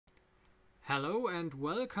Hello and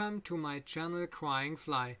welcome to my channel Crying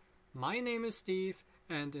Fly. My name is Steve,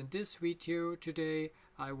 and in this video today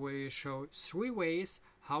I will show 3 ways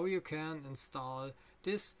how you can install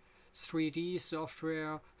this 3D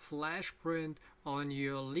software Flashprint on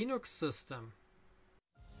your Linux system.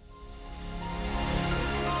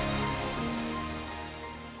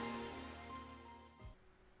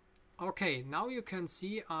 Okay, now you can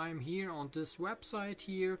see I'm here on this website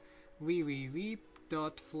here,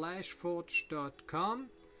 www.flashforge.com,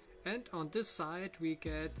 and on this site we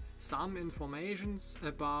get some informations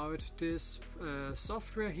about this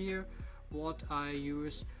software here, what I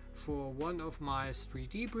use for one of my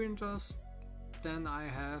 3D printers. Then I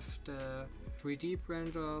have the 3D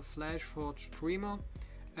printer Flashforge Dreamer,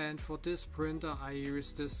 and for this printer I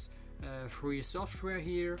use this free software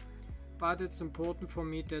here. But it's important for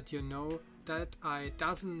me that you know that I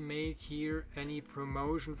doesn't make here any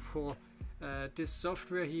promotion for this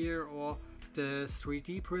software here or the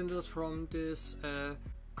 3D printers from this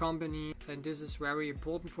company, and this is very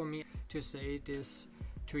important for me to say this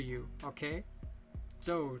to you. Okay,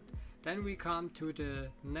 so then we come to the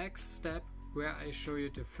next step where I show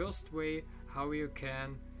you the first way how you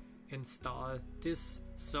can install this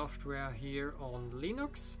software here on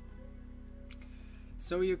Linux.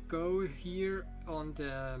 So you go here on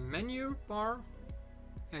the menu bar,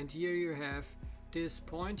 and here you have this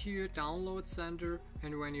point here, download center,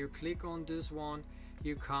 and when you click on this one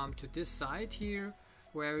you come to this side here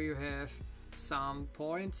where you have some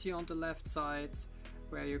points here on the left side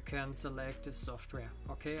where you can select the software.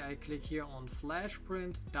 Okay, I click here on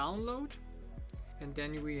Flashprint download, and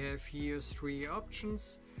then we have here 3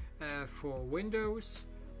 options for Windows,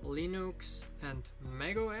 Linux and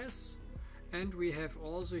macOS. And we have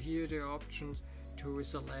also here the option to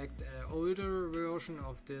select an older version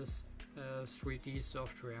of this 3D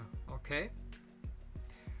software. Okay,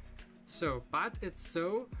 so but it's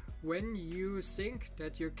so when you think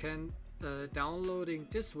that you can downloading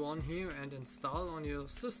this one here and install on your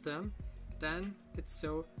system, then it's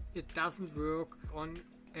so it doesn't work on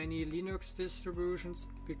any Linux distributions,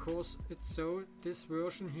 because it's so this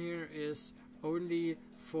version here is only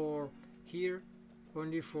for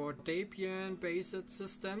Debian based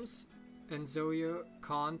systems, and so you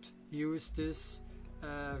can't use this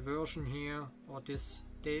version here or this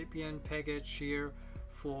Debian package here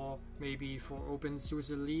for maybe for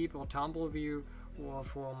OpenSUSE Leap or TumbleView or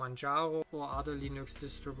for Manjaro or other Linux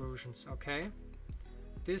distributions. Okay,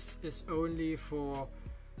 this is only for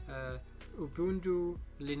Ubuntu,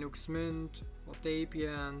 Linux Mint or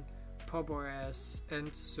Debian, Pop! OS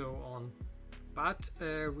and so on. But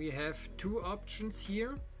we have 2 options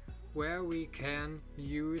here where we can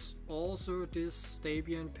use also this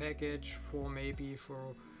Debian package for maybe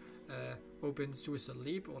for OpenSUSE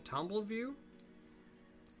Leap or TumbleView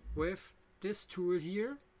with this tool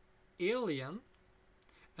here, Alien,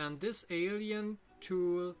 and this Alien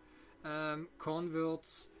tool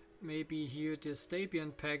converts maybe here this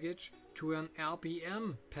Debian package to an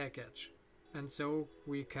RPM package, and so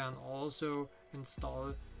we can also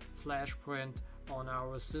install Flashprint on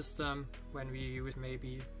our system when we use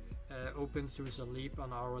maybe OpenSUSE Leap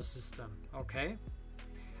on our system. Okay,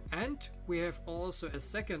 and we have also a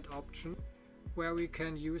second option where we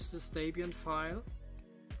can use this Debian file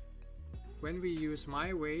when we use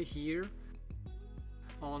my way here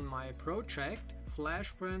on my project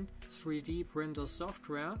Flashprint 3D printer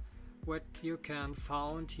software, what you can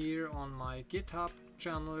find here on my GitHub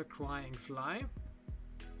channel Crying Fly.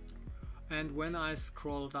 And when I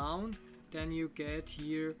scroll down, then you get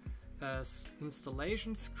here an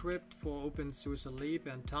installation script for OpenSUSE Leap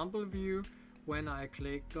and TumbleView. When I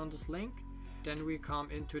clicked on this link, then we come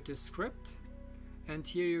into the script, and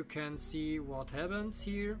here you can see what happens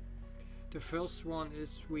here. The first one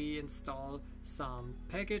is we install some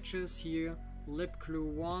packages here,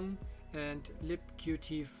 libglue1 and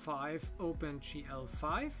libqt5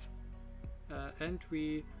 OpenGL5, and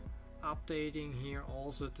we updating here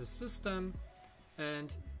also the system.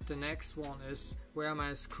 And the next one is where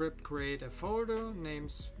my script create a folder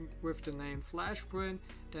names with the name Flashprint,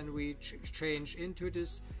 then we change into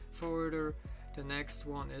this folder. The next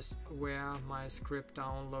one is where my script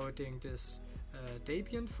downloading this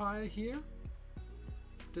Debian file here,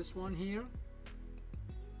 this one here,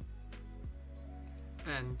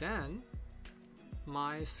 and then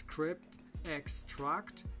my script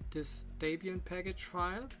extract this Debian package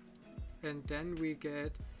file, and then we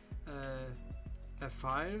get a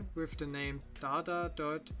file with the name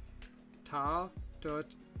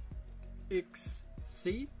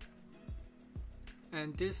data.tar.xc,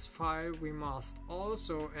 and this file we must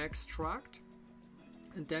also extract.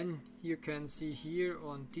 And then you can see here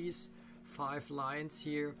on this 5 lines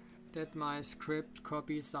here that my script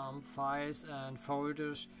copies some files and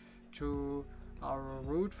folders to our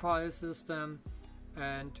root file system,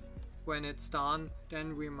 and when it's done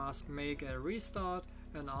then we must make a restart,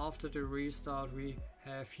 and after the restart we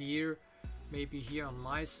have here, maybe here on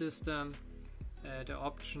my system, the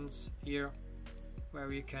options here where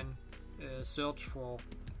we can search for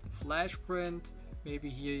Flashprint. Maybe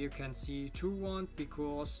here you can see 2.1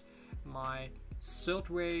 because my third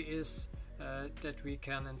way is that we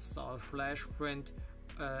can install Flashprint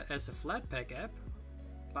as a Flatpak app,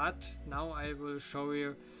 but now I will show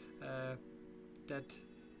you that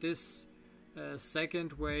this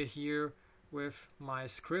second way here with my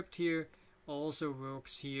script here also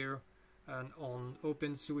works here and on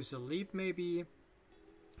OpenSUSE Leap. Maybe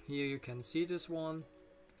here you can see this one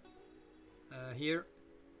here,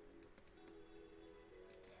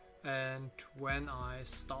 and when I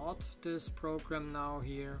start this program now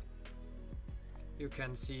here, you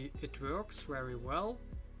can see it works very well,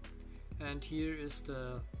 and here is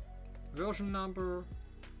the version number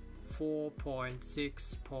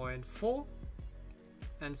 4.6.4,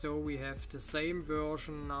 and so we have the same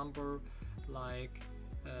version number like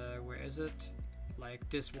where is it, like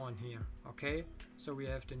this one here. Okay, so we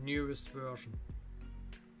have the newest version.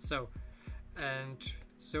 So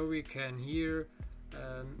we can here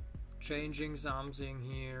changing something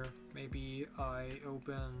here. Maybe I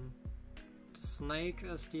open the snake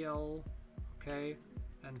SDL. Okay,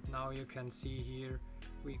 and now you can see here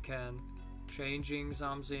we can changing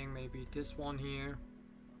something, maybe this one here.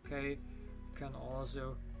 Okay, you can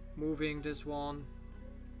also moving this one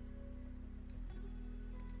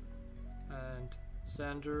and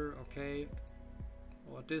center. Okay,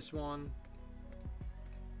 or this one,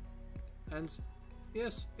 and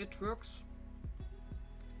yes, it works.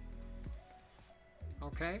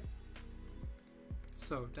 Okay,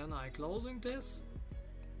 so then I closing this,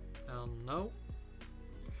 and no,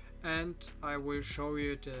 and I will show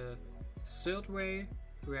you the third way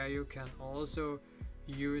where you can also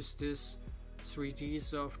use this 3D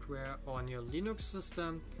software on your Linux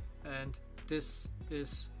system, and this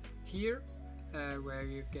is here where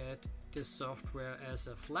you get this software as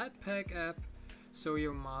a Flatpak app. So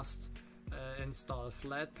you must install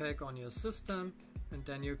Flatpak on your system, and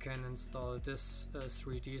then you can install this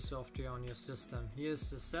 3D software on your system. Here's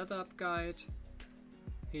the setup guide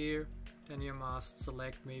here. Then you must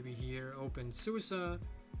select maybe here OpenSUSE,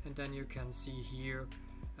 and then you can see here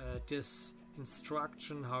this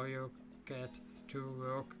instruction how you get to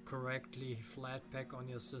work correctly Flatpak on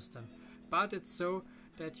your system. But it's so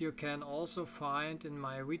that you can also find in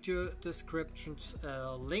my video descriptions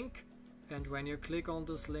a link, and when you click on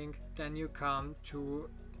this link then you come to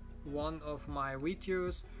one of my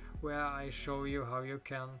videos where I show you how you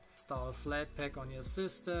can install Flatpak on your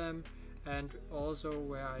system, and also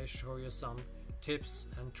where I show you some tips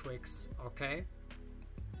and tricks. Okay,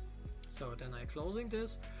 so then I closing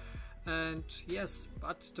this, and yes,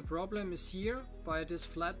 but the problem is here by this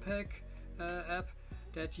Flatpak app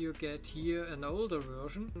that you get here an older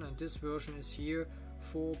version, and this version is here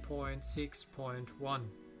 4.6.1,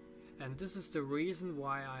 and this is the reason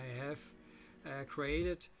why I have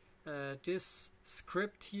created this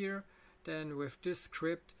script here. Then with this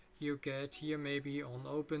script you get here maybe on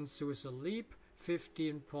OpenSUSE Leap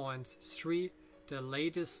 15.3, the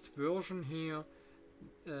latest version here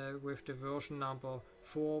with the version number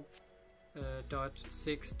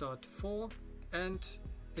 4.6.4, and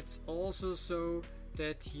it's also so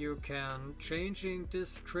that you can changing this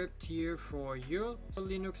script here for your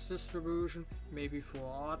Linux distribution, maybe for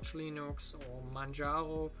Arch Linux or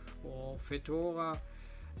Manjaro or Fedora,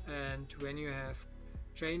 and when you have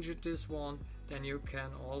changed this one then you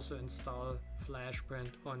can also install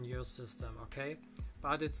Flashprint on your system. Okay,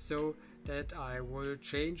 but it's so that I will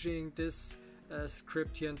changing this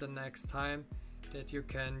script here in the next time, that you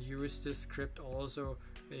can use this script also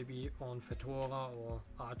maybe on Fedora or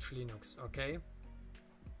Arch Linux. Okay,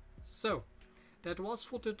 so that was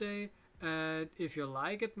for today, and if you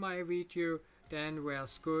liked my video then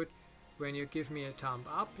where's good when you give me a thumb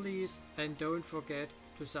up please, and don't forget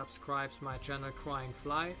to subscribe to my channel Crying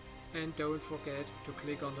Fly, and don't forget to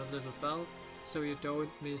click on the little bell so you don't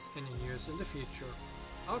miss any news in the future.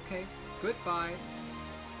 Okay, goodbye.